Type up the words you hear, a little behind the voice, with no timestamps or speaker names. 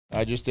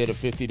I just did a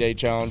 50-day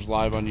challenge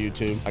live on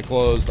YouTube. I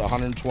closed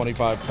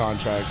 125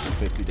 contracts in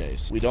 50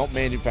 days. We don't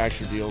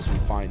manufacture deals, we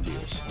find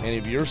deals. And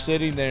if you're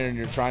sitting there and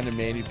you're trying to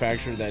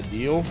manufacture that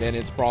deal, then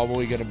it's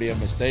probably going to be a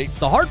mistake.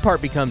 The hard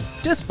part becomes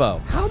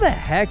dispo. How the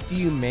heck do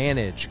you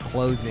manage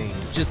closing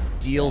just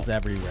deals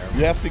everywhere?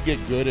 You have to get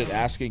good at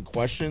asking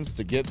questions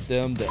to get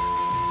them to...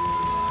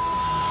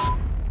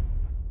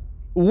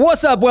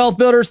 What's up, wealth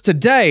builders?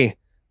 Today,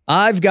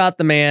 I've got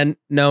the man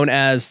known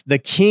as the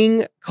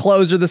King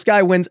Closer. This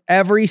guy wins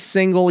every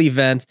single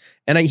event.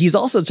 And he's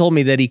also told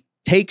me that he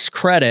takes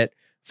credit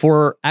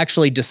for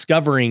actually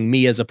discovering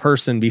me as a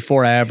person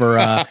before I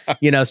ever,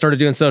 started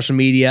doing social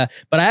media.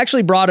 But I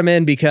actually brought him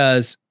in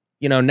because,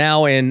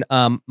 now in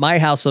my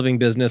house flipping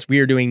business, we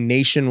are doing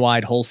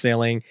nationwide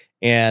wholesaling.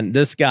 And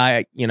this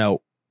guy,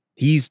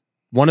 he's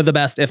one of the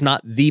best, if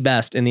not the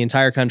best in the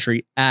entire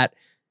country at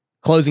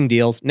closing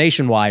deals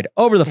nationwide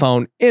over the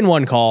phone in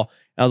one call.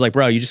 I was like,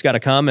 bro, you just got to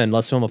come and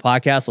let's film a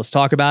podcast. Let's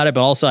talk about it.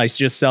 But also, I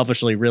just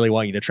selfishly really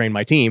want you to train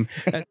my team.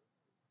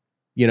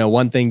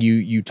 One thing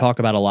you talk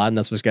about a lot, and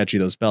that's what's got you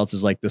those belts,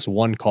 is like this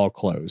one call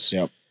close.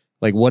 Yep.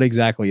 Like, what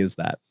exactly is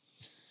that?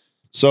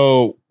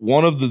 So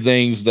one of the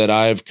things that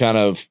I've kind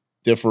of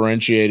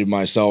differentiated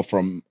myself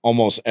from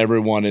almost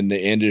everyone in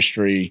the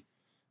industry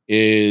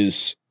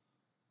is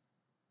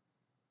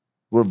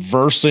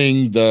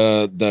reversing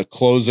the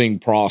closing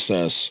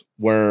process,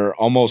 where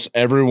almost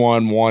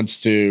everyone wants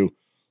to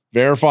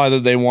verify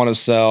that they want to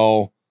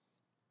sell,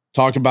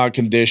 talk about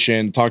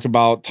condition, talk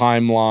about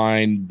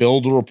timeline,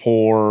 build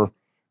rapport,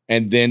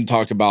 and then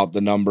talk about the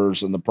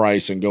numbers and the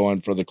price and go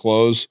in for the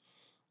close.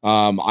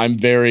 I'm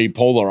very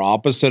polar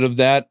opposite of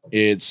that.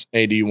 It's,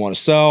 hey, do you want to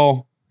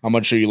sell? How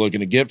much are you looking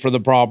to get for the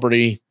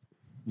property?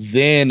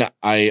 Then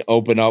I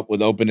open up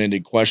with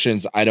open-ended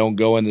questions. I don't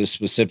go into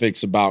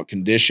specifics about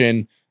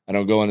condition. I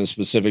don't go into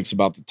specifics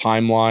about the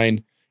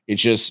timeline.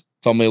 It's just,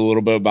 tell me a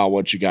little bit about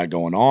what you got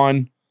going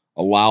on.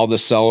 Allow the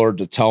seller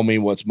to tell me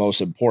what's most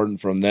important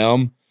from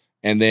them,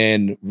 and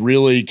then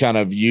really kind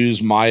of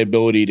use my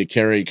ability to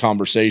carry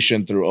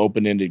conversation through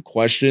open-ended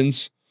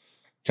questions,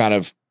 kind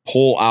of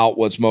pull out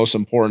what's most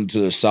important to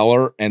the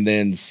seller, and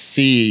then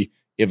see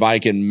if I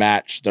can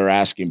match their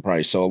asking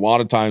price. So a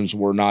lot of times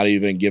we're not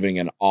even giving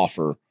an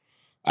offer.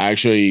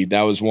 Actually,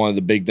 that was one of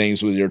the big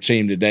things with your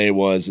team today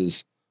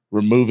is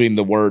removing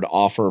the word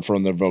offer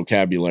from the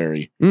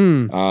vocabulary.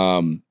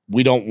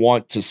 We don't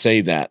want to say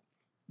that.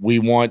 We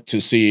want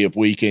to see if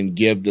we can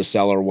give the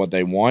seller what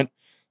they want.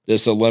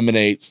 This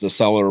eliminates the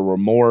seller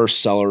remorse,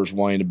 sellers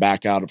wanting to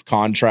back out of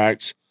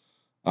contracts,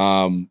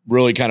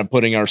 really kind of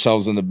putting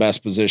ourselves in the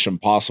best position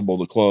possible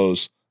to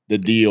close the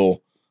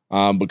deal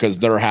because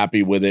they're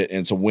happy with it. And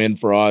it's a win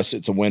for us.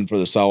 It's a win for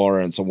the seller,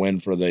 and it's a win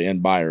for the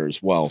end buyer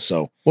as well.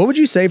 So what would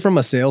you say from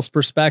a sales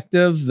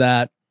perspective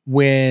that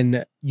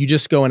when you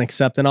just go and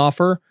accept an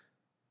offer,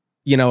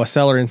 a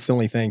seller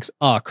instantly thinks,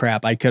 oh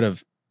crap, I could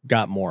have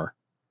got more?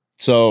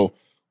 So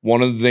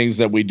one of the things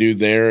that we do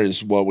there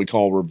is what we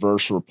call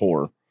reverse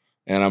rapport.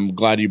 And I'm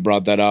glad you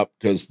brought that up,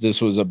 because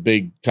this was a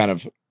big kind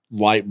of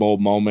light bulb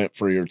moment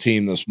for your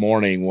team this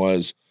morning.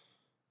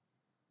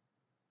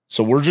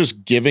 So we're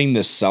just giving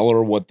the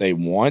seller what they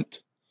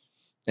want.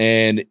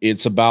 And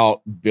it's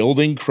about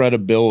building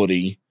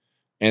credibility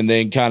and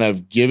then kind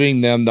of giving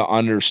them the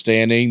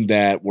understanding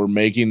that we're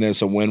making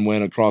this a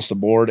win-win across the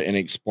board, and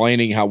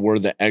explaining how we're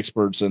the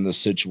experts in this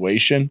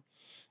situation.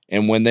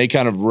 And when they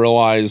kind of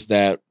realize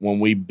that when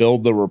we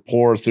build the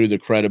rapport through the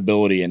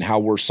credibility and how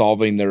we're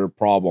solving their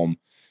problem,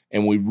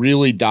 and we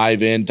really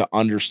dive into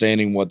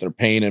understanding what their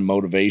pain and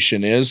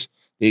motivation is.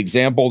 The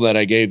example that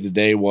I gave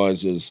today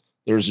is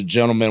there's a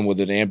gentleman with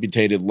an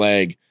amputated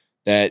leg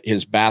that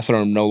his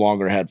bathroom no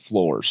longer had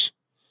floors,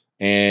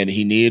 and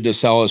he needed to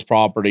sell his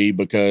property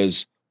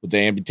because with the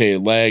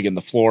amputated leg and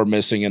the floor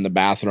missing in the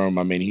bathroom,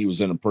 I mean, he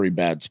was in a pretty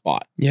bad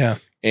spot. Yeah.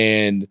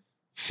 And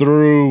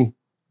through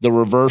the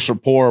reverse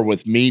rapport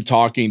with me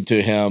talking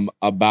to him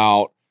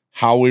about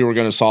how we were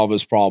going to solve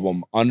his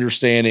problem,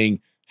 understanding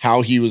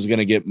how he was going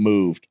to get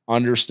moved,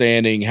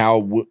 understanding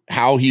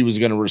how he was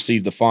going to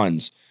receive the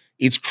funds.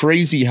 It's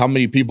crazy how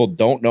many people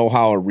don't know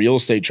how a real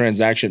estate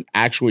transaction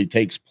actually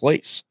takes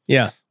place.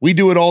 Yeah. We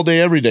do it all day,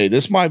 every day.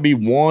 This might be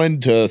 1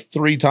 to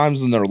 3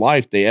 times in their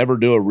life they ever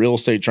do a real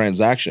estate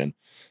transaction.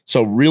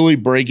 So really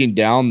breaking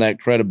down that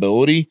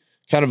credibility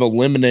kind of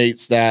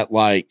eliminates that,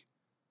 like,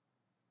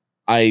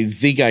 I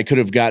think I could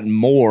have gotten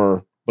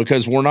more,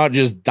 because we're not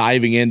just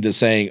diving into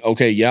saying,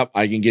 okay, yep,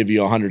 I can give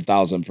you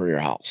 100,000 for your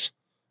house.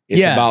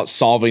 It's about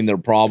solving their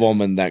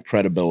problem and that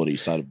credibility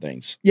side of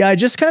things. Yeah. I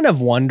just kind of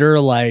wonder,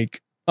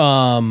 like,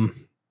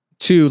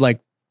 to like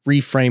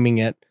reframing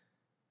it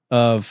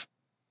of,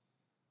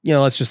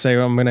 let's just say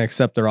I'm going to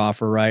accept their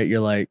offer, right? You're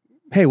like,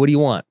 hey, what do you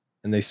want?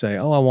 And they say,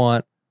 oh, I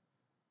want,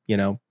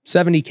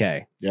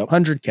 70K,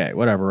 100K,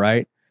 whatever.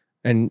 Right.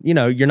 And,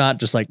 you're not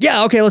just like,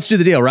 yeah, okay, let's do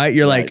the deal. Right.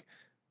 You're like,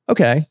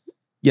 okay,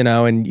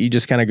 and you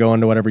just kind of go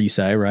into whatever you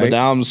say, right? But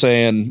now I'm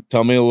saying,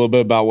 tell me a little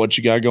bit about what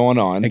you got going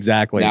on.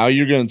 Exactly. Now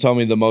you're going to tell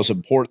me the most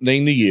important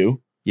thing to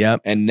you.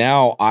 Yep. And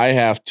now I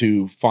have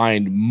to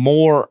find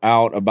more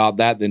out about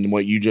that than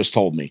what you just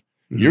told me.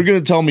 Mm-hmm. You're going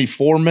to tell me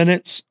 4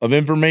 minutes of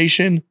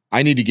information.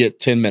 I need to get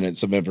 10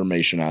 minutes of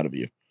information out of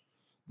you.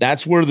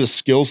 That's where the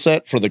skill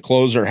set for the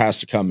closer has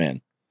to come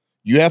in.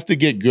 You have to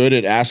get good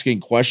at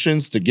asking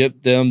questions to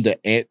get them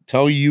to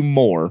tell you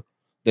more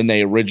than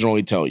they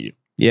originally tell you.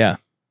 Yeah.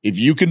 If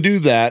you can do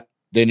that,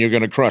 then you're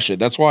going to crush it.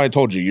 That's why I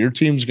told you your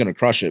team's going to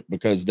crush it,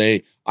 because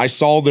I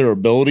saw their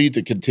ability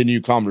to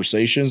continue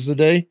conversations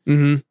today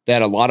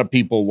that a lot of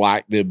people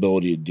lack the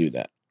ability to do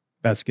that.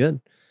 That's good.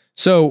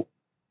 So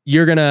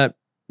you're going to,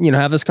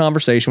 have this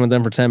conversation with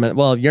them for 10 minutes.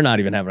 Well, you're not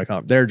even having a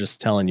conversation. They're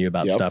just telling you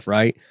about stuff.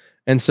 Right.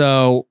 And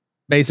so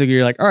basically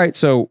you're like, all right,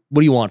 so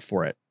what do you want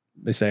for it?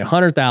 They say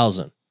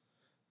 100,000.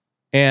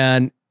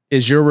 And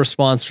is your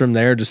response from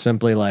there just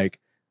simply like,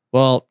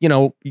 well, you're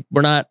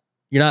not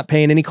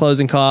paying any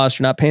closing costs.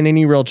 You're not paying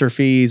any realtor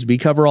fees. We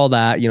cover all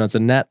that. It's a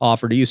net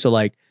offer to you. So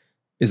like,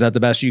 is that the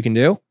best you can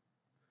do?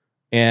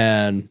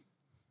 And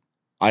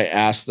I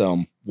asked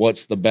them,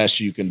 what's the best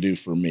you can do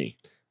for me?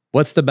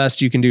 What's the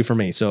best you can do for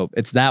me? So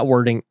it's that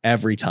wording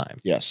every time.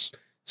 Yes.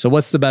 So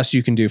what's the best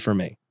you can do for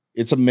me?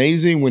 It's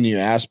amazing when you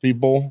ask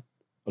people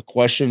a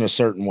question a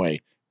certain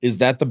way. Is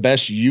that the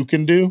best you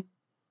can do?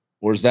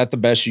 Or is that the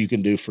best you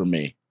can do for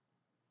me?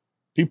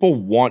 People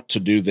want to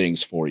do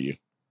things for you.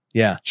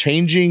 Yeah.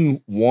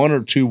 Changing 1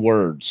 or 2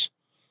 words.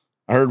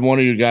 I heard one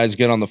of you guys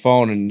get on the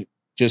phone and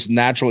just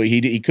naturally,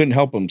 he couldn't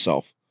help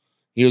himself.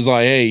 He was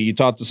like, hey, you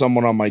talked to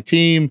someone on my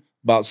team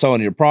about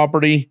selling your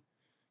property.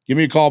 Give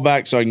me a call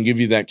back so I can give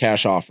you that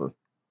cash offer.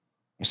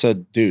 I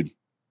said, dude,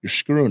 you're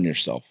screwing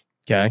yourself.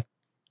 Okay.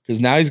 Because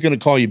now he's going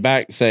to call you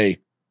back and say,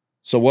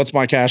 so what's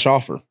my cash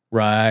offer?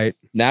 Right.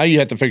 Now you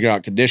have to figure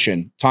out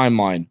condition,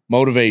 timeline,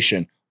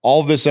 motivation,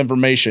 all of this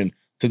information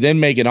to then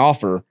make an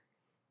offer,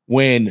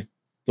 when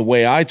the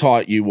way I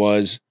taught you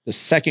was the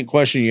second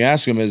question you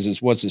ask him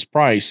is what's his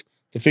price,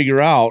 to figure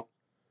out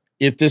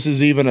if this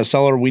is even a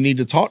seller we need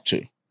to talk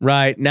to.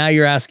 Right. Now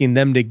you're asking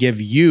them to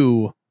give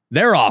you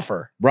their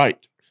offer. Right.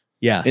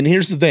 Yeah. And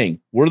here's the thing.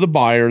 We're the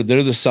buyer.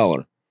 They're the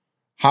seller.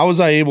 How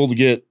was I able to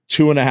get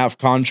 2.5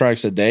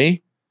 contracts a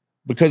day?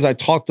 Because I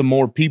talked to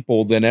more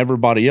people than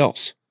everybody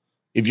else.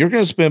 If you're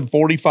going to spend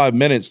 45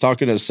 minutes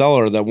talking to a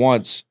seller that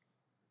wants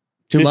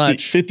too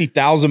much,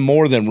 50,000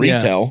 more than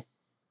retail,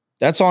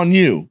 that's on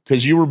you,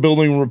 because you were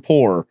building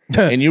rapport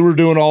and you were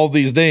doing all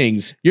these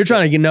things. You're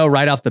trying to know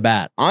right off the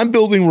bat. I'm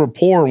building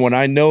rapport when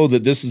I know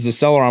that this is the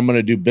seller I'm going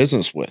to do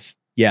business with.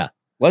 Yeah.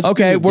 Let's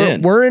okay.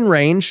 We're in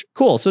range.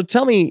 Cool. So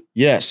tell me.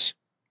 Yes.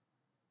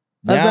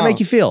 How does that make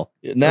you feel?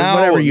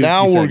 Now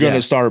we're going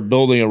to start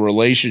building a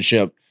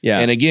relationship. Yeah.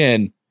 And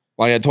again,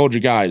 like I told you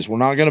guys, we're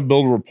not going to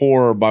build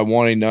rapport by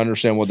wanting to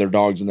understand what their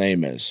dog's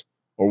name is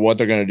or what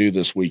they're going to do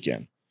this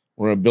weekend.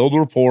 We're going to build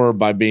rapport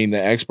by being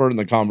the expert in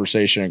the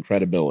conversation and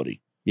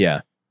credibility.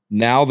 Yeah.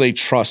 Now they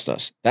trust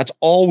us. That's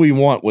all we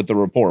want with the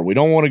rapport. We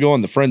don't want to go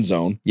in the friend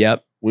zone.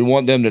 Yep. We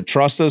want them to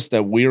trust us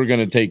that we are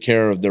going to take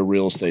care of their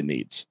real estate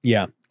needs.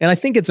 Yeah. And I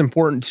think it's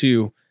important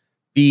to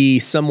be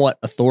somewhat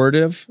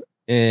authoritative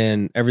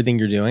in everything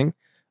you're doing.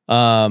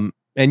 And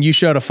you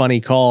showed a funny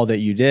call that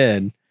you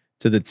did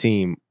to the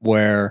team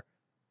where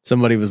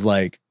somebody was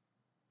like,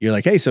 you're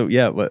like, hey, so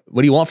yeah, what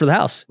do you want for the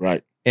house?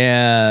 Right.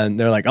 And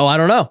they're like, oh, I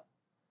don't know.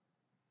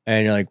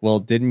 And you're like, well,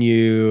 didn't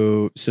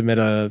you submit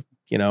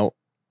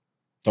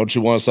don't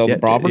you want to sell the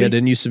property? Yeah.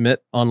 Didn't you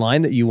submit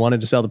online that you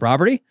wanted to sell the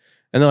property?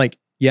 And they're like,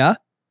 yeah.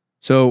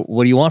 So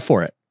what do you want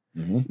for it?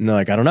 Mm-hmm. And they're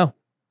like, I don't know.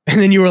 And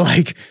then you were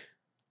like,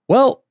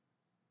 well,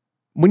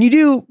 when you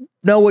do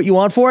know what you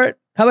want for it,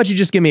 how about you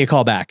just give me a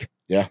call back?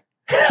 Yeah.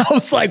 I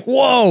was like,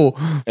 whoa.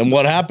 And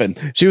what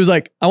happened? She was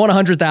like, I want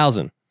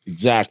 100,000.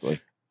 Exactly.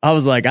 I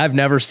was like, I've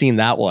never seen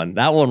that one.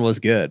 That one was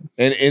good.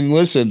 And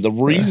listen, the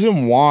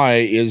reason why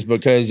is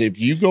because if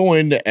you go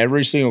into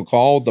every single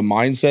call with the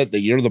mindset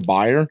that you're the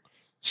buyer,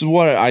 this is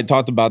what I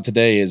talked about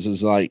today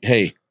is like,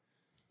 hey,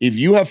 if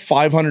you have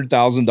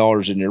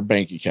 $500,000 in your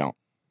bank account,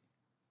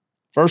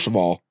 first of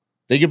all,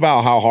 think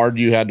about how hard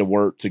you had to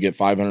work to get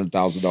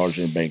 $500,000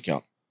 in your bank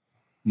account.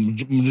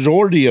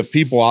 Majority of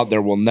people out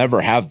there will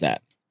never have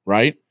that,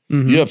 right?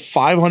 Mm-hmm. You have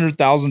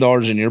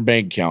 $500,000 in your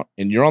bank account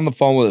and you're on the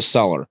phone with a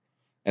seller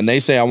and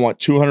they say, I want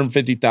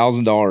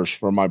 $250,000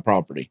 for my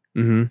property.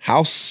 Mm-hmm.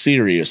 How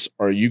serious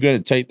are you going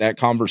to take that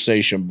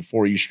conversation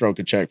before you stroke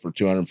a check for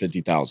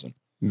 $250,000?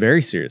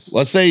 Very serious.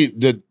 Let's say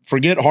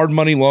forget hard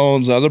money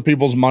loans, other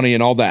people's money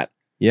and all that.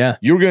 Yeah.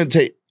 You're going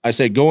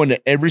to go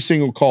into every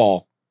single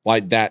call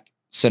like that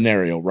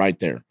scenario right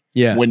there.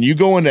 Yeah. When you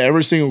go into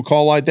every single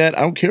call like that,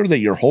 I don't care that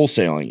you're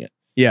wholesaling it.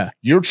 Yeah.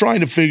 You're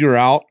trying to figure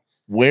out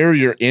where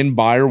your end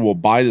buyer will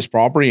buy this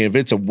property. And if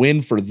it's a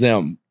win for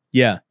them.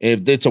 Yeah.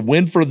 If it's a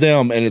win for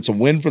them and it's a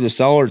win for the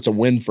seller, it's a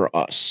win for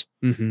us.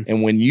 Mm-hmm.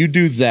 And when you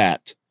do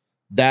that,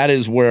 that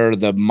is where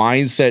the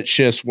mindset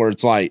shifts, where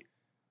it's like,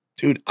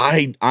 dude,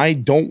 I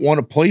don't want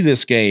to play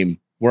this game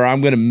where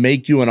I'm going to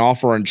make you an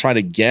offer and try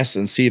to guess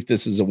and see if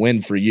this is a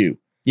win for you.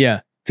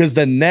 Yeah. Because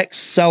the next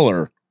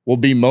seller will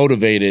be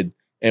motivated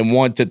and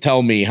want to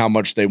tell me how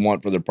much they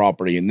want for their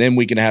property. And then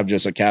we can have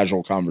just a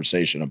casual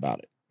conversation about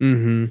it.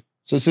 Mm-hmm.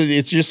 So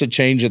it's just a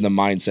change in the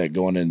mindset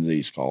going into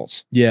these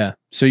calls. Yeah.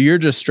 So you're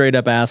just straight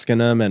up asking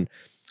them. And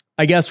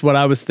I guess what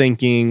I was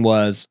thinking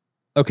was,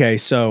 okay,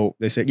 so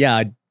they said,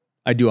 yeah,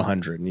 I do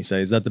 100. And you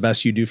say, is that the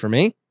best you do for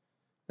me?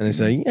 And they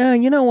say, yeah,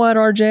 you know what,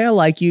 RJ, I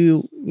like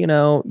you. You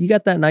know, you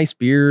got that nice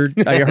beard.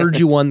 I heard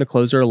you won the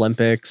Closer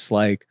Olympics.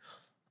 Like,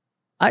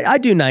 I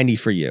do 90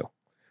 for you.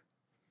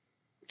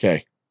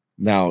 Okay.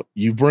 Now,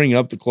 you bring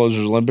up the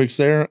Closers Olympics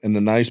there and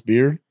the nice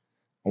beard.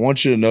 I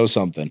want you to know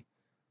something.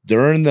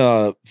 During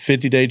the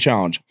 50-day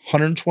challenge,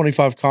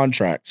 125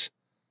 contracts,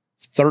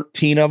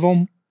 13 of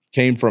them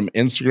came from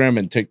Instagram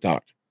and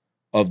TikTok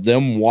of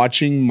them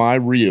watching my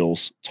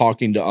reels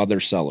talking to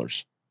other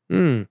sellers.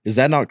 Is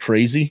that not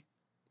crazy?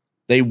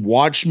 They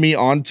watched me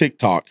on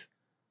TikTok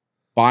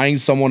buying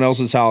someone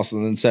else's house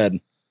and then said,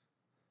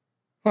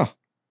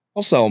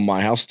 I'll sell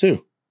my house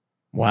too.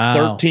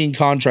 Wow. 13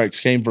 contracts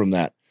came from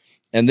that.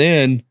 And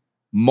then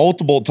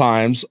multiple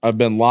times I've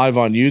been live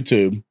on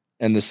YouTube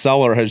and the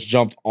seller has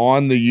jumped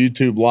on the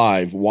YouTube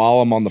live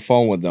while I'm on the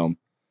phone with them.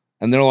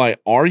 And they're like,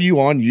 are you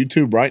on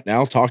YouTube right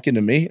now talking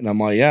to me? And I'm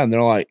like, yeah. And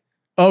they're like,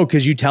 oh,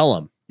 because you tell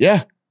them.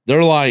 Yeah.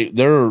 They're like,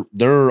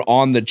 they're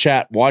on the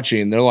chat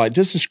watching. They're like,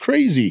 this is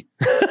crazy.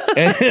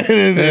 and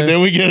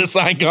then we get a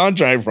signed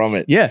contract from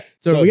it. Yeah.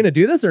 So are we going to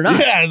do this or not?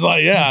 Yeah. It's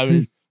like, yeah, I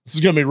mean, this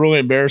is going to be really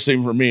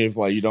embarrassing for me if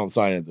like you don't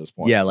sign at this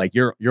point. Yeah. Like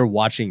you're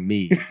watching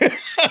me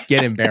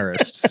get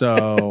embarrassed.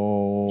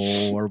 So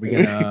are we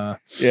going to?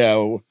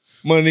 Yeah.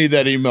 I'm going to need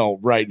that email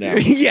right now.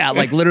 Yeah.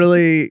 Like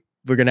literally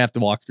we're going to have to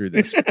walk through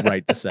this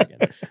right this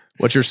second.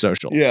 What's your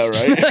social? Yeah.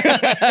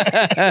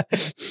 Right.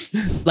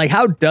 Like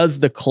how does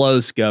the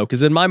close go?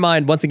 Because in my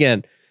mind, once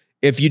again,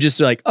 if you just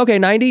like, okay,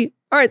 90,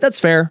 all right, that's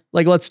fair.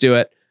 Like, let's do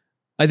it.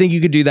 I think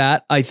you could do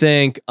that. I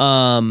think,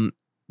 some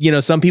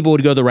people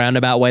would go the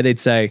roundabout way. They'd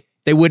say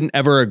they wouldn't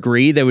ever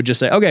agree. They would just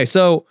say, okay,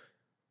 so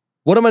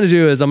what I'm going to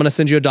do is I'm going to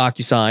send you a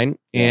DocuSign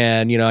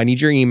and, I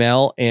need your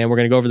email and we're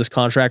going to go over this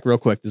contract real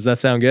quick. Does that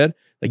sound good?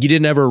 Like you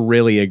didn't ever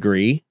really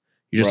agree.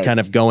 You're just kind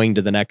of going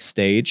to the next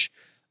stage.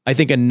 I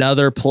think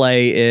another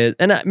play is,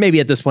 and maybe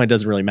at this point it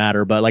doesn't really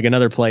matter, but like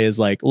another play is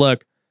like,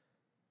 look,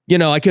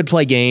 I could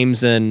play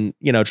games and,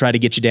 try to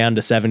get you down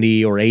to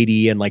 70 or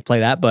 80 and like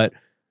play that. But,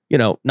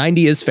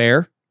 90 is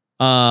fair.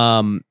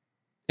 And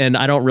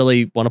I don't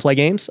really want to play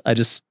games. I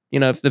just,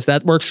 if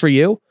that works for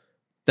you,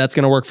 that's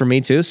going to work for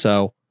me too.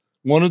 So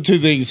one of two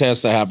things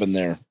has to happen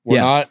there.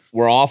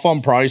 We're off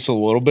on price a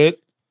little bit.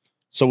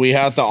 So we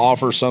have to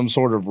offer some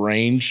sort of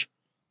range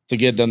to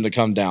get them to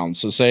come down.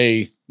 So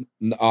say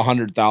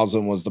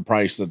 100,000 was the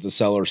price that the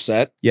seller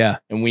set. Yeah.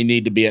 And we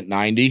need to be at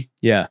 90.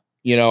 Yeah.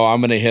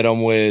 I'm going to hit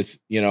them with,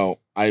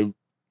 I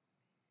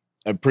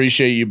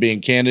appreciate you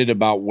being candid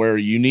about where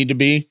you need to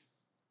be.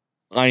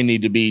 I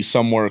need to be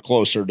somewhere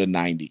closer to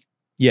 90.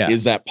 Yeah.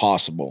 Is that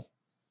possible?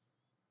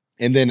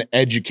 And then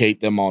educate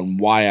them on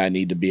why I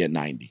need to be at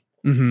 90,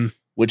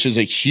 which is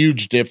a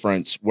huge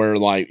difference where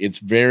like, it's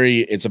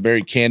a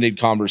very candid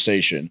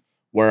conversation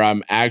where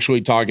I'm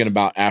actually talking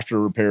about after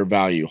repair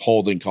value,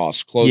 holding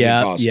costs, closing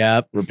costs,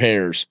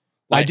 repairs.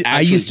 Like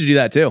I used to do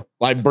that too.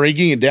 Like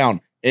breaking it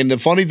down. And the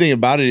funny thing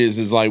about it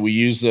is like we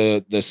use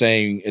the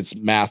saying it's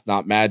math,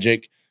 not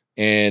magic.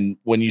 And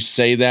when you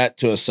say that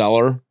to a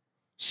seller,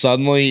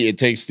 suddenly it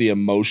takes the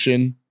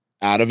emotion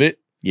out of it.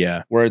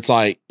 Yeah. Where it's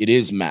like, it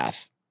is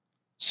math.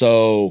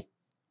 So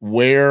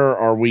where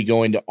are we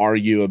going to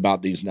argue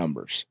about these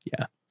numbers?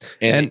 Yeah.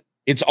 And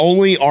it's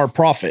only our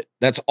profit.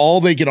 That's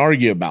all they can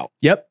argue about.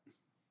 Yep.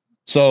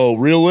 So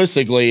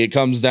realistically, it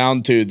comes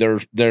down to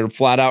they're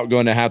flat out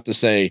going to have to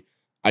say,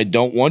 I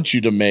don't want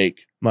you to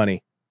make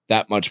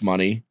that much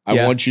money.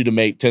 I want you to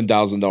make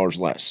 $10,000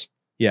 less.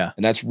 Yeah.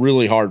 And that's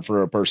really hard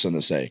for a person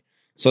to say.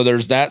 So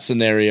there's that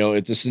scenario.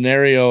 It's a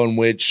scenario in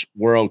which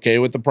we're okay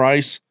with the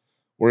price.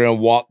 We're going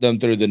to walk them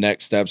through the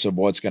next steps of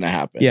what's going to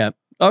happen. Yeah.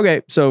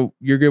 Okay. So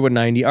you're good with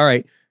 90. All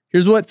right.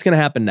 Here's what's going to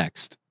happen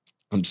next.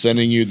 I'm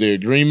sending you the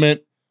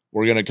agreement.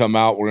 We're going to come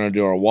out. We're going to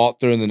do our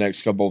walkthrough in the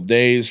next couple of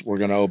days. We're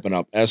going to open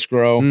up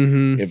escrow.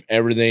 If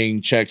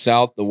everything checks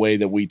out the way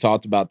that we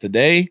talked about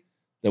today,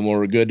 then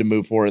we're good to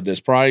move forward at this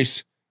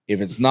price. If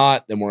it's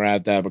not, then we're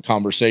going to have a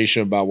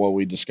conversation about what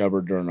we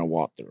discovered during our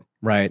walkthrough.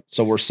 Right.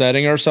 So we're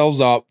setting ourselves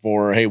up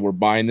for, hey, we're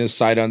buying this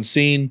sight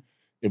unseen.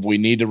 If we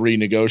need to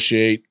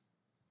renegotiate,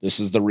 this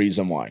is the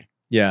reason why.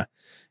 Yeah.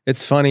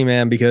 It's funny,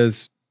 man,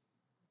 because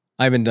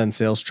I haven't done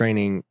sales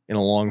training in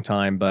a long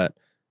time, but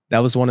that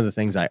was one of the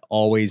things I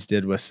always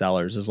did with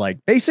sellers is like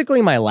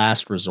basically my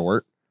last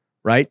resort,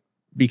 right?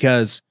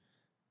 Because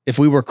if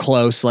we were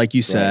close, like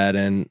you said,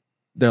 and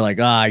they're like,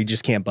 I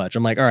just can't budge.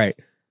 I'm like, all right,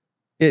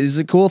 is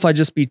it cool if I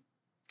just be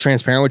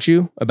transparent with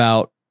you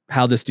about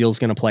how this deal is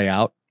going to play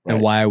out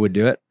and why I would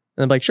do it?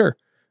 And I'm like, sure.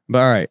 But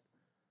all right,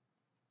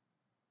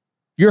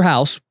 your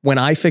house, when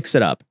I fix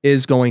it up,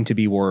 is going to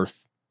be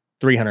worth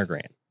 300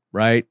 grand,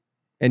 right?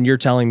 And you're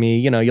telling me,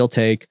 you'll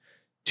take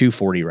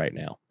 240 right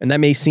now. And that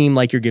may seem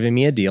like you're giving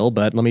me a deal,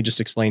 but let me just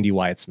explain to you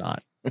why it's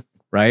not,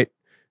 right?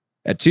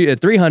 At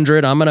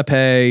 300, I'm going to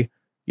pay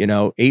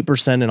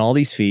 8% and all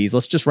these fees.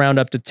 Let's just round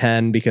up to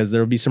 10 because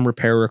there'll be some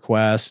repair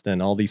requests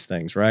and all these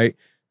things, right?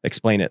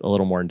 Explain it a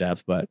little more in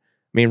depth, but I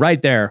mean,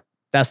 right there,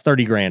 that's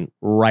 30 grand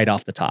right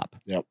off the top.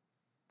 Yep.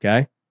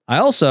 Okay. I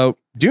also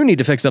do need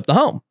to fix up the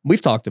home.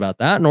 We've talked about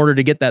that. In order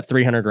to get that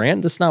 300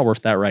 grand, that's not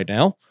worth that right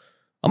now.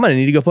 I'm going to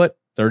need to go put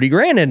 30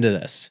 grand into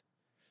this.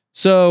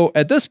 So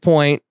at this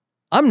point,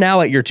 I'm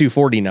now at your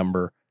 240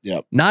 number.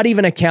 Yep. Not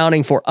even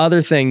accounting for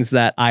other things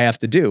that I have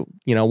to do.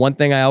 One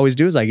thing I always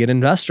do is I get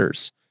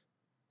investors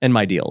in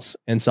my deals.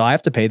 And so I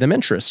have to pay them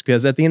interest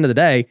because at the end of the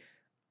day,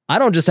 I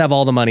don't just have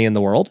all the money in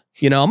the world.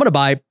 I'm going to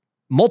buy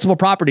multiple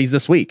properties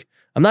this week.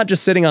 I'm not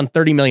just sitting on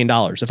 $30 million.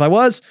 If I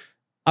was,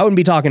 I wouldn't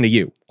be talking to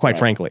you, quite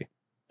frankly.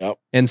 Yep.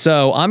 And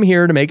so I'm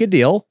here to make a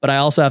deal, but I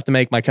also have to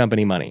make my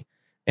company money.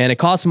 And it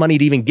costs money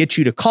to even get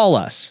you to call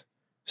us.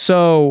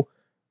 So,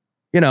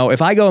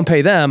 if I go and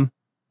pay them,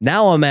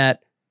 now I'm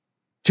at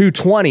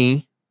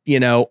 220,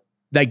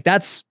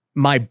 that's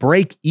my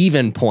break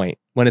even point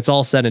when it's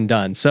all said and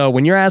done. So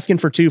when you're asking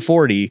for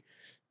 240,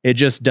 it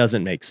just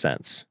doesn't make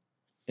sense.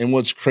 And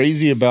what's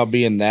crazy about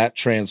being that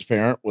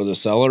transparent with a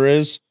seller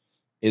is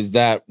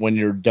that when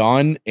you're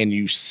done and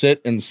you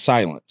sit in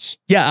silence.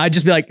 Yeah. I'd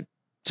just be like,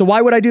 so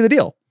why would I do the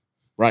deal?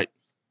 Right.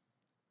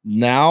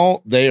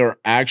 Now they are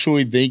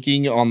actually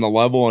thinking on the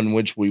level in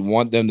which we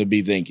want them to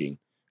be thinking,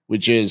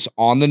 which is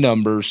on the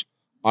numbers,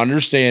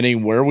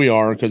 understanding where we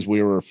are because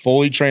we were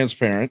fully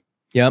transparent.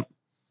 Yep.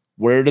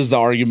 Where does the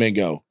argument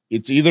go?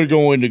 It's either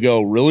going to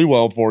go really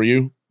well for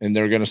you and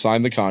they're going to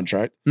sign the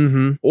contract,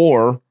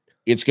 or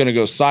it's going to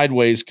go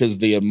sideways because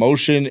the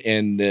emotion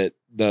and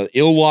the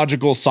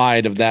illogical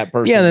side of that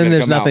person. Yeah, then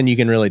there's nothing you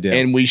can really do.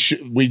 And we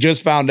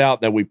just found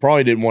out that we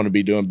probably didn't want to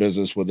be doing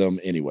business with them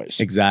anyways.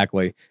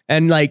 Exactly.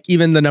 And like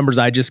even the numbers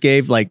I just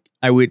gave, like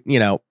I would,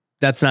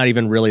 that's not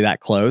even really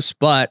that close,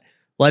 but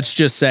let's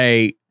just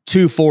say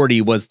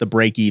 240 was the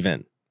break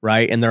even,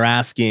 right? And they're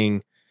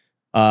asking,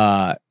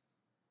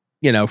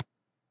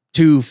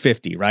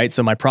 250, right?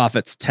 So my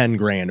profit's 10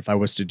 grand if I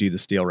was to do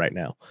this deal right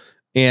now.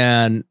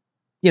 And,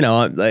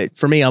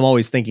 for me, I'm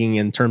always thinking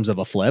in terms of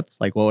a flip,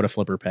 like what would a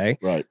flipper pay?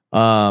 Right.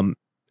 And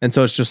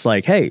so it's just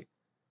like, hey,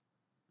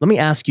 let me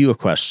ask you a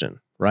question,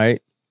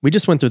 right? We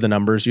just went through the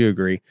numbers. You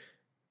agree.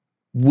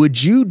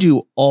 Would you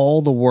do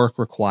all the work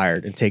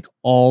required and take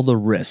all the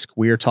risk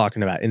we are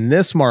talking about in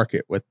this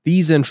market with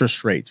these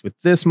interest rates, with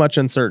this much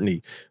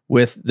uncertainty,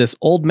 with this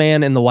old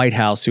man in the White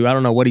House who I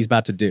don't know what he's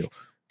about to do?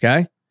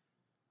 Okay.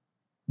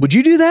 Would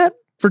you do that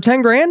for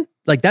 10 grand?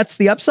 Like that's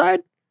the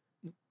upside?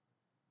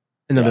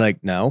 And they'll be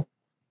like, no.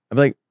 I'd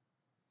be like,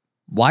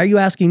 why are you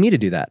asking me to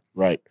do that?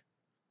 Right.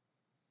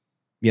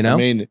 I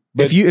mean,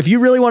 if you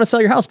really want to sell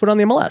your house, put it on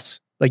the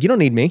MLS. Like you don't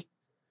need me.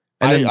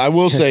 And I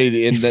will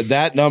say in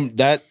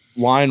that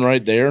line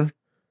right there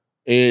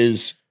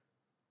is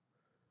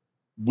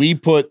we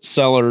put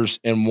sellers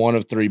in one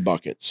of three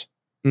buckets.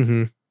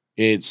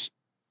 It's,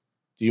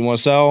 do you want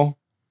to sell?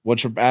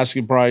 What's your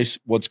asking price?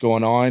 What's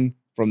going on?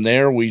 From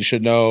there, we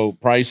should know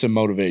price and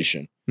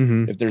motivation.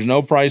 If there's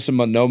no price and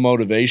no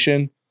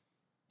motivation,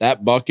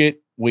 that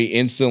bucket, we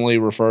instantly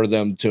refer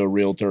them to a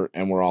realtor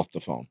and we're off the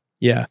phone.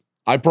 Yeah.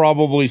 I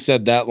probably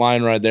said that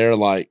line right there.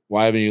 Like,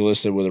 why haven't you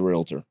listed with a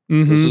realtor?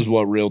 This is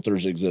what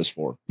realtors exist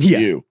for.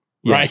 You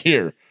right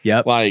here.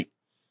 Yep. Like,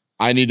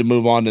 I need to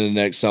move on to the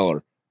next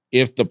seller.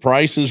 If the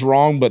price is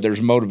wrong, but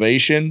there's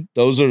motivation,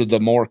 those are the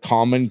more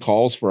common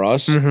calls for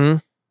us.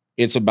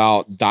 It's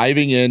about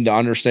diving in to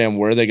understand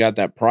where they got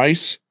that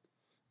price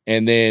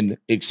and then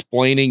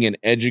explaining and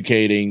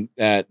educating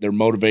that their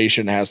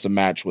motivation has to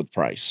match with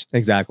price.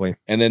 Exactly.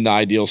 And then the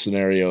ideal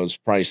scenario is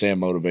price and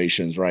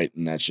motivations, right?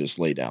 And that's just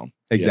lay down.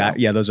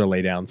 Exactly. Yeah, those are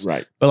lay downs.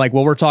 Right. But like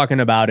what we're talking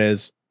about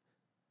is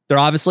they're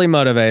obviously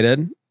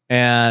motivated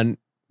and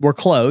we're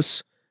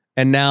close.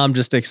 And now I'm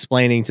just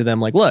explaining to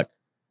them like, look,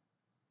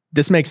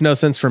 this makes no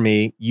sense for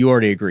me. You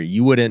already agree.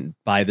 You wouldn't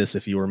buy this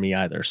if you were me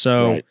either.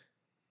 So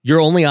your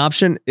only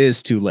option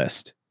is to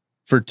list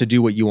to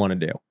do what you want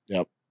to do.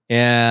 Yep.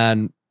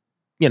 And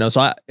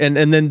so and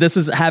then this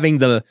is having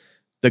the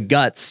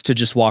guts to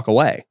just walk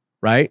away,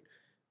 right?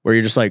 Where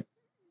you're just like,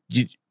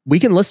 we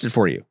can list it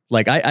for you.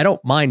 Like, I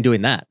don't mind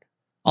doing that.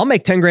 I'll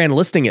make 10 grand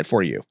listing it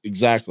for you.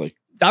 Exactly.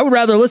 I would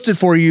rather list it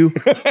for you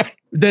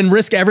than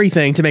risk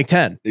everything to make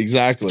 10.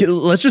 Exactly.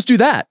 Let's just do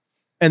that.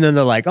 And then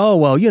they're like, oh,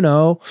 well,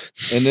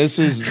 And this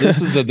is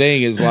the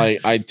thing is like,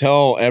 I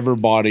tell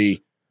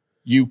everybody,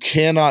 you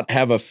cannot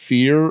have a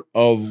fear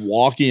of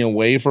walking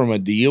away from a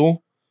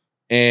deal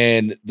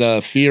and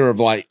the fear of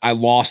like, I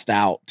lost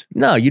out.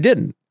 No, you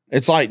didn't.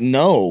 It's like,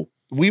 no,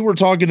 we were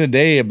talking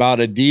today about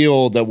a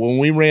deal that when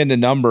we ran the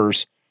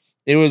numbers,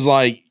 it was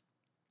like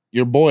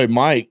your boy,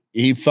 Mike,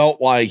 he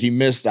felt like he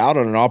missed out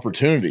on an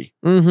opportunity.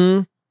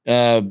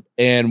 And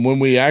when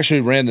we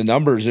actually ran the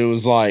numbers, it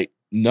was like,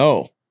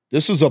 no,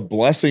 this is a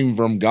blessing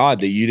from God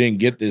that you didn't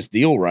get this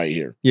deal right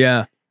here.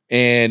 Yeah.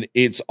 And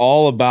it's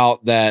all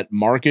about that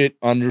market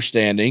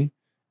understanding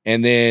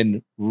and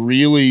then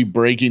really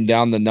breaking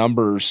down the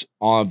numbers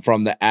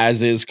from the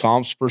as is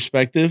comps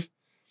perspective.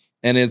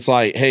 And it's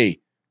like, hey,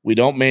 we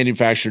don't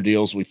manufacture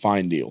deals, we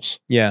find deals.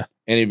 Yeah.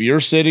 And if you're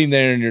sitting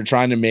there and you're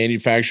trying to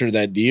manufacture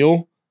that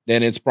deal,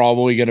 then it's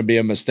probably going to be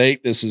a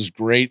mistake. This is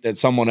great that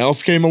someone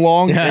else came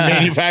along and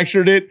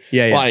manufactured it.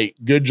 Yeah. Like,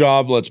 good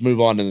job. Let's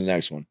move on to the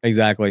next one.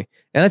 Exactly.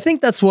 And I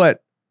think that's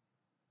what,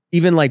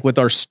 even like with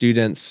our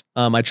students,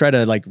 I try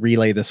to like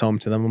relay this home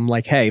to them. I'm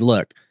like, hey,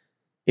 look,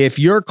 if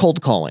you're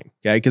cold calling,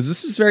 okay, because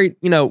this is very,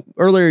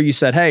 earlier you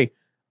said, hey,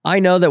 I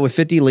know that with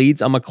 50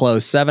 leads, I'm going to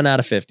close 7 out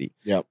of 50.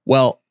 Yep.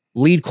 Well,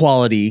 lead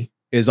quality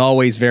is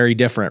always very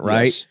different,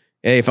 right? Yes.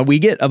 Hey, if we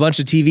get a bunch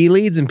of TV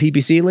leads and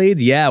PPC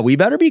leads, yeah, we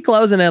better be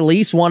closing at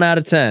least 1 out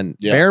of 10,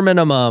 bare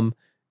minimum,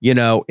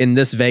 in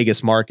this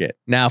Vegas market.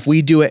 Now, if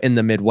we do it in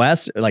the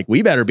Midwest, like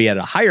we better be at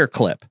a higher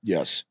clip.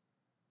 Yes.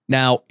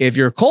 Now, if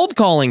you're cold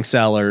calling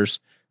sellers,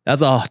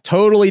 that's a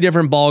totally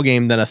different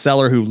ballgame than a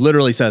seller who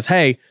literally says,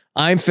 hey,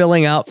 I'm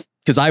filling out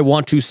because I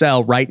want to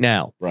sell right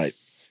now. Right.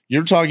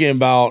 You're talking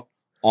about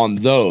on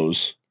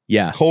those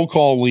cold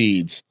call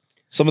leads.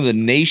 Some of the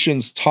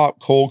nation's top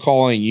cold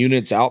calling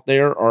units out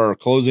there are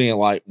closing at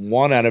like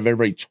 1 out of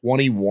every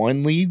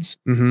 21 leads.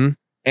 Mm-hmm.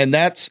 And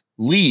that's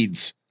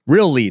leads.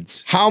 Real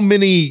leads. How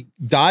many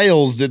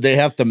dials did they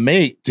have to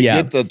make to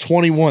get the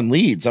 21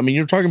 leads? I mean,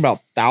 you're talking about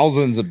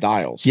thousands of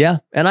dials. Yeah.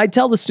 And I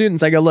tell the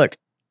students, I go, look,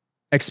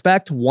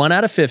 expect 1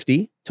 out of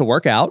 50 to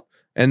work out.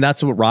 And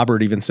that's what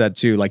Robert even said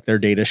too, like their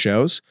data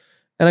shows.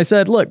 And I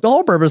said, look, the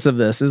whole purpose of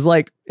this is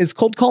like, is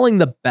cold calling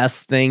the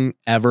best thing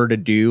ever to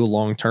do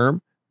long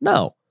term?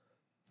 No.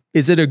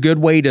 Is it a good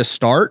way to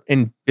start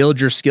and build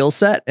your skill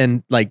set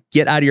and like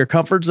get out of your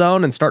comfort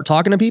zone and start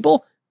talking to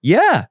people?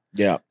 Yeah.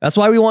 Yeah. That's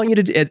why we want you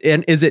to,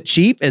 and is it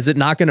cheap? Is it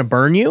not going to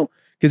burn you?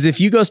 Because if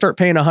you go start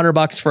paying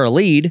 $100 for a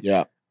lead,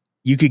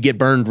 you could get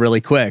burned really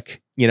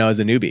quick, as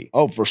a newbie.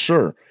 Oh, for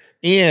sure.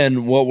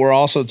 And what we're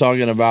also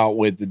talking about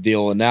with the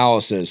deal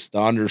analysis,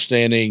 the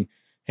understanding,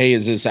 hey,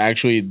 is this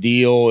actually a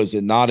deal? Is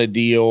it not a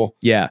deal?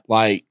 Yeah.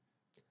 Like,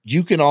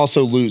 you can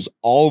also lose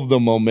all of the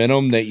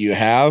momentum that you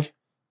have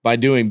by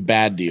doing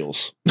bad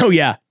deals. Oh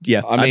yeah.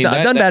 Yeah. I mean,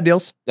 I've done bad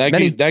deals. That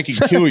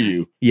could kill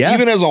you. Yeah.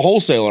 Even as a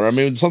wholesaler. I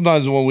mean,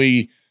 sometimes when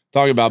we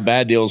talk about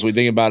bad deals, we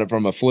think about it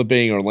from a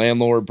flipping or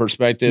landlord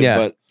perspective,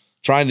 but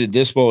trying to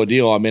dispo a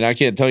deal. I mean, I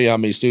can't tell you how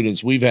many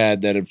students we've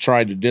had that have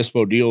tried to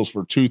dispo deals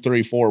for 2,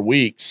 3, 4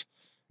 weeks.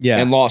 Yeah.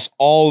 And lost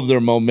all of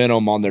their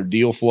momentum on their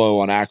deal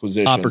flow on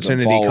acquisitions.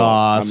 Opportunity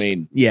cost. I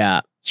mean,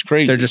 it's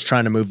crazy. They're just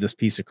trying to move this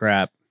piece of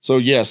crap. So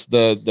yes,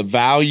 the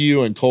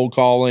value in cold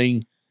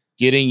calling,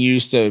 getting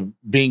used to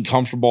being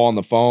comfortable on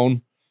the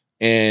phone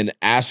and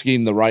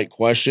asking the right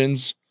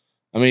questions.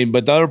 I mean,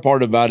 but the other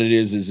part about it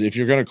is if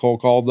you're going to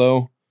cold call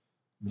though,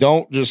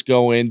 don't just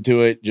go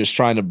into it just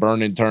trying to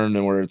burn and turn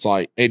and where it's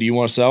like, hey, do you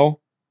want to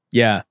sell?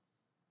 Yeah.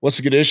 What's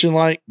the condition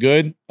like?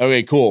 Good.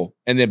 Okay, cool.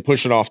 And then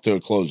push it off to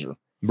a closer.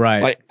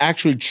 Right. Like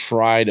actually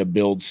try to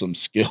build some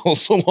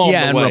skills along the way.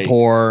 And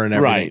rapport and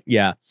everything. Right.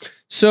 Yeah.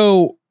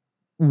 So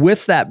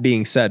with that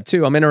being said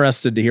too, I'm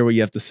interested to hear what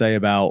you have to say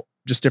about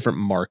just different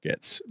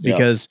markets,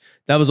 because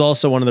that was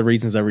also one of the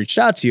reasons I reached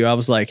out to you. I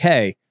was like,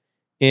 hey,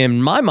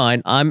 in my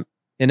mind, I'm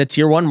in a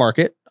tier 1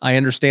 market. I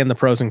understand the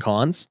pros and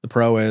cons. The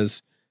pro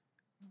is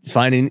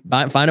finding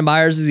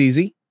buyers is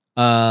easy.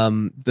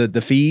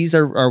 The fees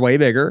are way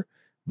bigger,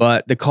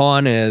 but the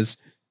con is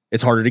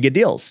it's harder to get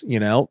deals,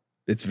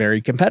 it's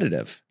very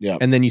competitive. Yeah.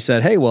 And then you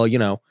said, hey, well,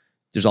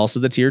 there's also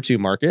the tier 2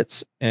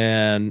 markets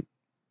and,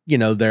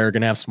 they're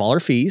going to have smaller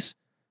fees.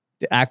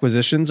 The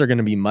acquisitions are going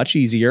to be much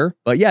easier,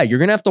 but yeah, you're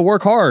going to have to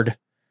work hard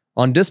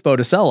on dispo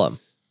to sell them.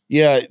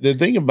 Yeah. The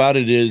thing about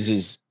it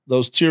is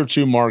those tier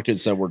 2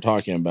 markets that we're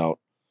talking about,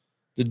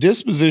 the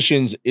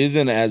dispositions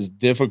isn't as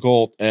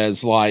difficult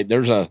as like,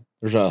 there's a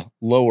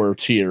lower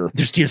tier.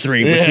 There's tier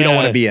 3, which we don't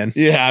want to be in.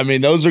 Yeah. I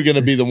mean, those are going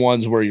to be the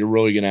ones where you're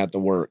really going to have to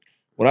work.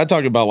 When I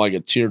talk about like a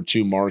tier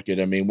 2 market,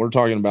 I mean, we're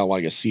talking about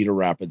like a Cedar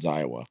Rapids,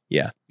 Iowa.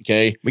 Yeah.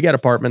 Okay. We got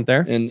apartment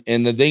there.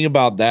 And the thing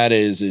about that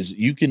is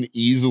you can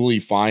easily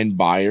find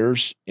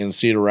buyers in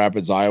Cedar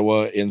Rapids,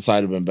 Iowa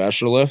inside of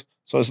Investor Lift.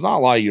 So it's not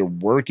like you're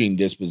working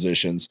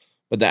dispositions,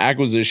 but the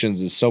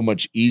acquisitions is so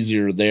much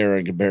easier there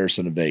in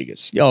comparison to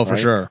Vegas. Oh, for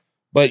sure.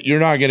 But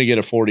you're not going to get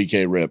a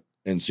 40K rip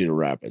in Cedar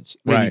Rapids.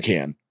 I mean, you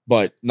can,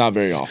 but not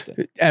very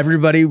often.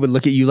 Everybody would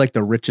look at you like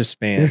the richest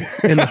man.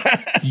 And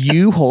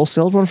you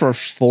wholesaled one for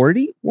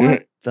 40?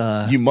 What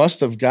the? You must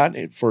have gotten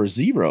it for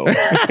 0.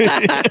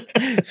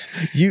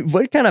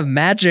 What kind of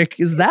magic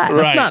is that?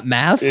 That's not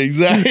math.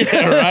 Exactly.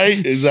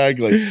 Right.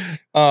 Exactly.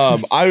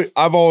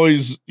 I've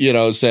always,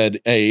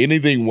 said, hey,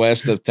 anything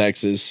west of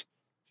Texas,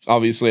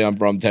 obviously I'm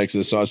from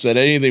Texas. So I said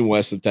anything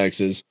west of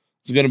Texas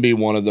is going to be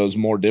one of those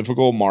more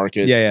difficult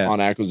markets on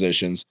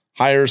acquisitions,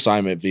 higher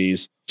assignment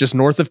fees. Just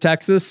north of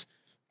Texas,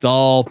 it's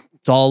all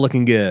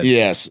looking good.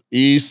 Yes.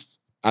 East.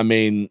 I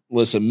mean,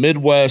 listen,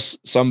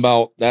 Midwest,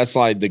 Sunbelt, that's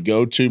like the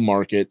go-to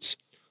markets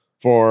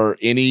for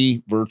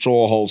any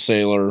virtual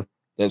wholesaler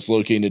that's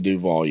looking to do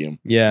volume.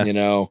 Yeah.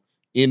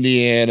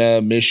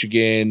 Indiana,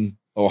 Michigan,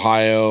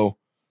 Ohio,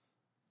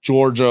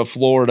 Georgia,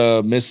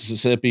 Florida,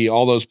 Mississippi,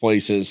 all those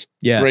places.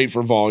 Yeah. Great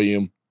for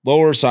volume.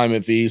 Lower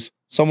assignment fees,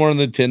 somewhere in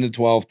the 10 to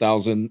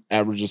 12,000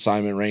 average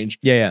assignment range.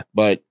 Yeah.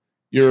 But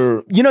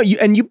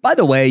By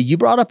the way, you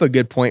brought up a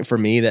good point for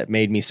me that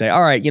made me say,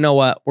 all right, you know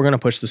what? We're going to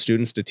push the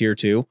students to tier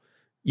 2.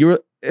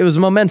 It was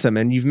momentum,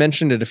 and you've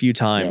mentioned it a few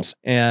times.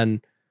 Yeah.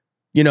 And,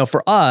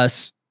 for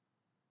us,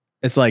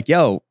 it's like,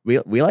 yo, we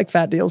like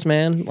fat deals,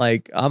 man.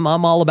 Like I'm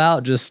all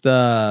about just,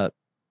 that's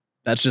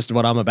just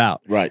what I'm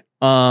about. Right.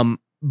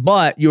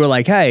 But you were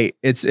like, hey,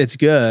 it's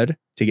good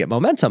to get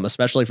momentum,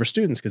 especially for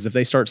students. Cause if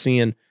they start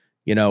seeing,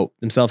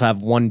 themselves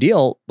have one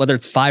deal, whether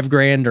it's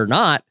 $5,000 or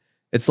not,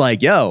 it's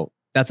like, yo,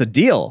 that's a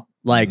deal.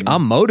 Like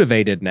I'm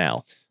motivated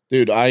now.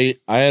 Dude, I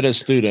had a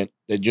student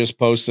that just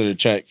posted a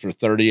check for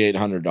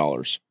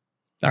 $3,800.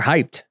 They're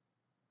hyped.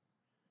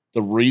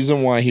 The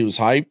reason why he was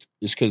hyped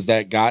is because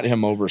that got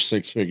him over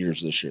 6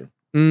 figures this year.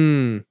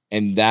 And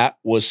that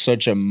was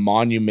such a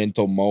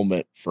monumental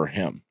moment for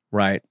him.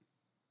 Right.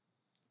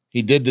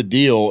 He did the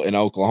deal in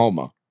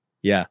Oklahoma.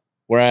 Yeah.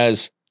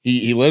 Whereas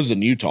he lives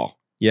in Utah.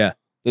 Yeah.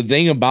 The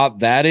thing about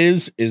that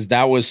is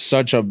that was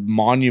such a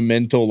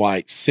monumental,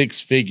 like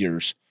 6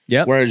 figures.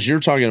 Yeah. Whereas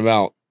you're talking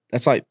about,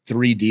 that's like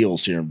 3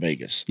 deals here in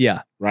Vegas.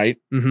 Yeah. Right.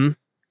 Mm-hmm.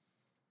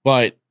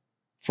 But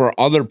for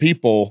other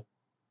people,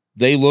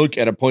 they look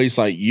at a place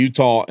like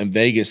Utah and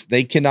Vegas,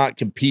 they cannot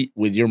compete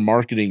with your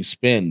marketing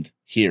spend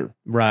here.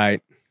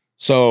 Right.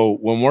 So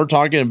when we're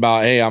talking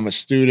about, hey, I'm a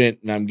student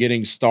and I'm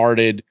getting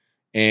started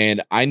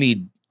and I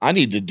need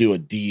to do a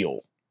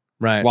deal.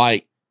 Right.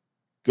 Like,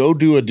 go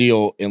do a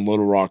deal in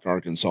Little Rock,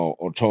 Arkansas,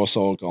 or Tulsa,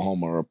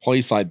 Oklahoma, or a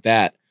place like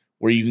that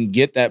where you can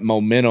get that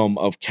momentum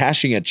of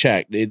cashing a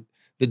check.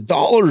 The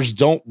dollars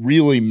don't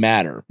really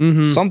matter.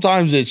 Mm-hmm.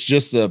 Sometimes it's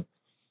just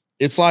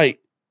it's like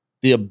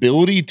the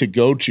ability to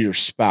go to your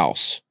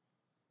spouse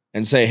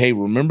and say, hey,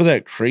 remember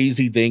that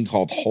crazy thing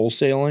called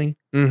wholesaling?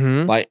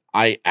 Mm-hmm. Like,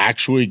 I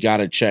actually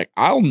got a check.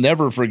 I'll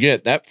never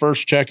forget that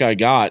first check I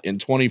got in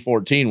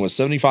 2014 was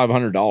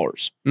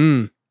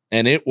 $7,500.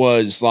 And it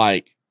was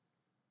like,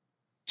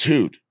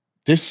 dude,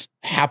 this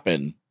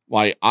happened.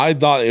 Like, I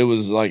thought it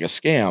was like a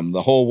scam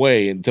the whole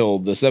way until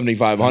the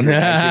 7,500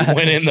 actually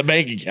went in the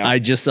bank account.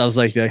 I was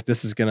like,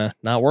 this is gonna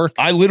not work.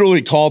 I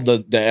literally called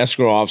the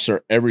escrow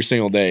officer every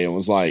single day and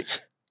was like,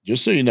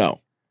 just so you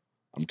know,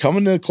 I'm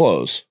coming to a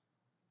close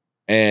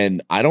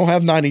and I don't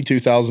have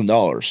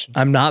 $92,000.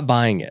 I'm not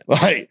buying it.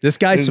 Like, this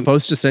guy's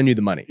supposed to send you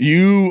the money.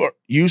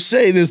 You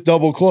say this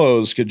double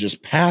close could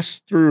just pass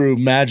through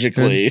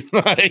magically.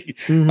 Like,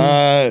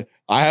 I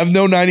have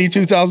no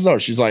 $92,000.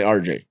 She's like,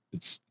 RJ,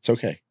 it's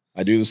okay.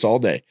 I do this all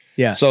day.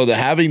 Yeah. So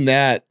having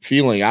that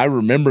feeling, I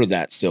remember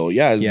that still.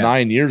 Yeah, it's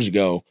 9 years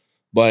ago.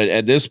 But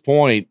at this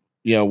point,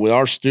 with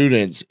our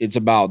students, it's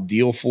about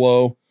deal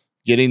flow,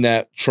 getting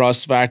that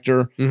trust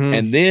factor.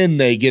 And then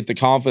they get the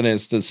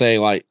confidence to say,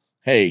 like,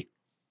 hey,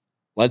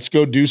 let's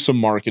go do some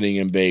marketing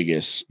in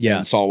Vegas,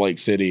 and Salt Lake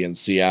City and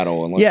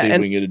Seattle, and let's see if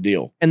we can get a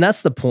deal. And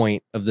that's the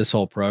point of this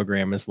whole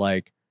program is,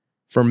 like,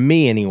 for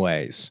me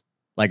anyways,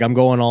 like, I'm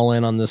going all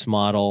in on this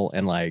model,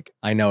 and like,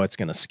 I know it's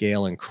going to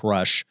scale and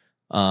crush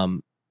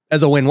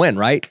as a win-win,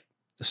 right?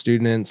 The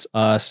students,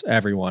 us,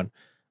 everyone.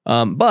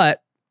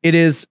 But it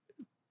is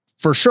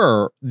for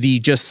sure the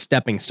just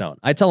stepping stone.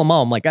 I tell them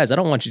all, I'm like, guys, I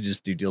don't want you to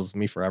just do deals with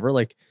me forever.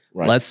 Like,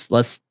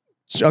 let's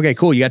okay,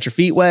 cool. You got your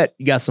feet wet.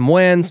 You got some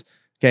wins.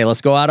 Okay,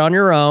 let's go out on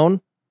your own,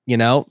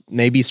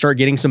 maybe start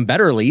getting some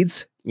better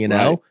leads,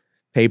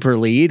 pay per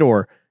lead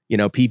or,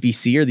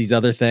 PPC or these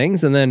other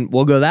things. And then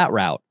we'll go that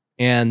route.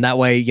 And that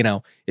way,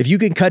 if you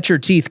can cut your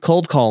teeth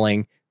cold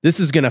calling,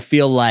 this is going to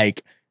feel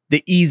like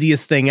the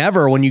easiest thing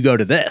ever when you go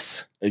to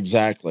this.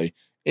 Exactly.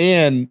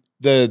 And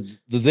the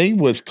thing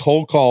with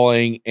cold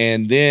calling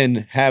and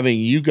then having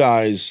you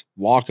guys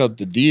lock up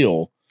the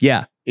deal.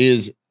 Yeah.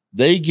 Is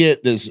they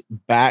get this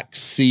back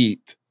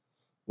seat,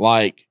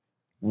 like,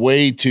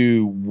 way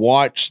to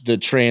watch the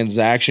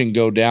transaction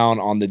go down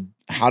on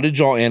how did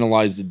y'all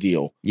analyze the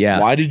deal? Yeah.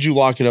 Why did you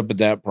lock it up at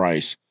that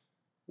price?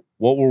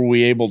 What were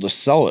we able to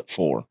sell it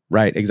for?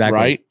 Right. Exactly.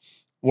 Right.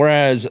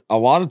 Whereas a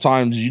lot of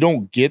times you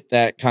don't get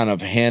that kind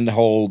of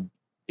handhold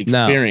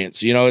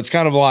experience. No. It's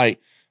kind of like,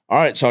 all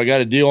right, so I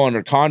got a deal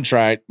under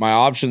contract. My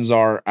options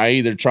are I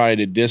either try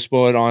to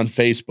dispo it on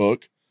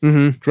Facebook,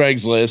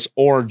 Craigslist,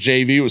 or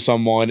JV with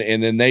someone,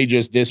 and then they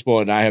just dispo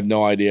it and I have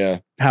no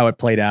idea how it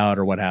played out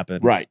or what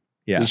happened. Right.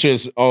 Yeah. It's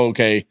just,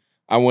 okay,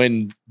 I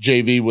went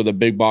JV with a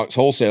big box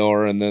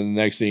wholesaler, and then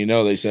the next thing you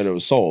know, they said it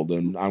was sold,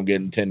 and I'm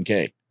getting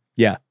 10K.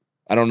 Yeah.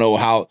 I don't know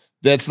how.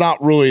 That's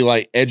not really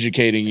like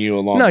educating you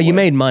along. No, the you way.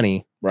 made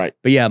money. Right.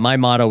 But yeah, my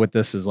motto with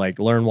this is like,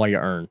 learn while you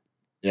earn.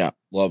 Yeah.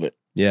 Love it.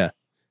 Yeah.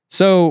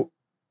 So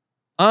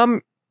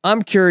I'm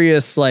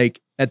curious,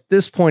 like, at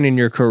this point in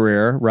your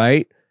career,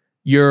 right?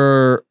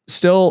 You're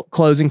still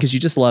closing because you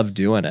just love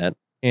doing it.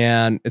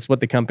 And it's what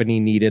the company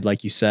needed.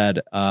 Like you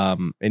said,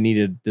 it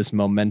needed this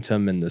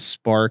momentum and this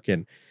spark.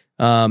 And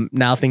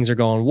now things are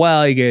going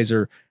well. You guys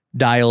are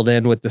dialed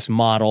in with this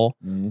model.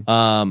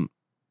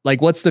 Like,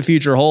 what's the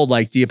future hold?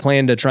 Like, do you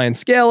plan to try and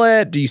scale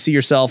it? Do you see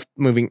yourself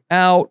moving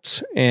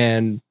out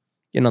and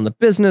getting on the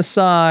business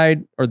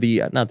side, or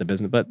not the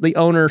business, but the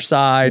owner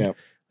side? Yep.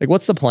 Like,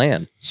 what's the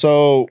plan?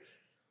 So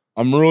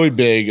I'm really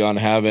big on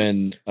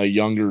having a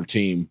younger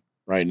team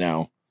right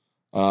now.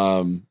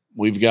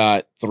 We've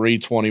got 3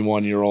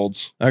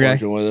 21-year-olds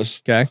working with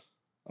us. Okay.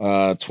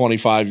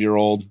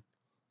 25-year-old,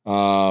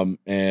 and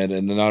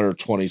another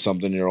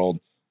 20-something-year-old.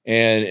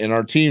 And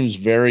our team's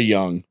very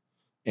young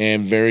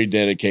and very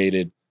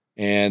dedicated.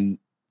 And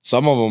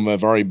some of them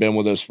have already been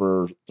with us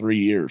for 3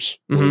 years,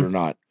 believe it or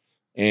not.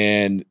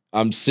 And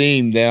I'm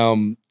seeing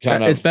them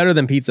kind of. It's better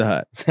than Pizza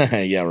Hut.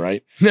 Yeah,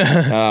 right.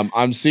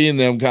 I'm seeing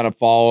them kind of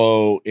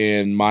follow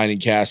in mine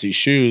and Cassie's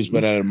shoes,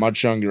 but at a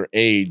much younger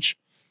age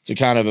to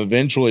kind of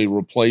eventually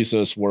replace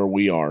us where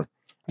we are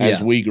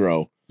as we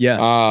grow.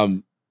 Yeah.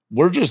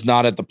 We're just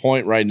not at the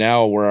point right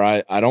now where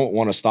I don't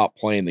want to stop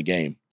playing the game.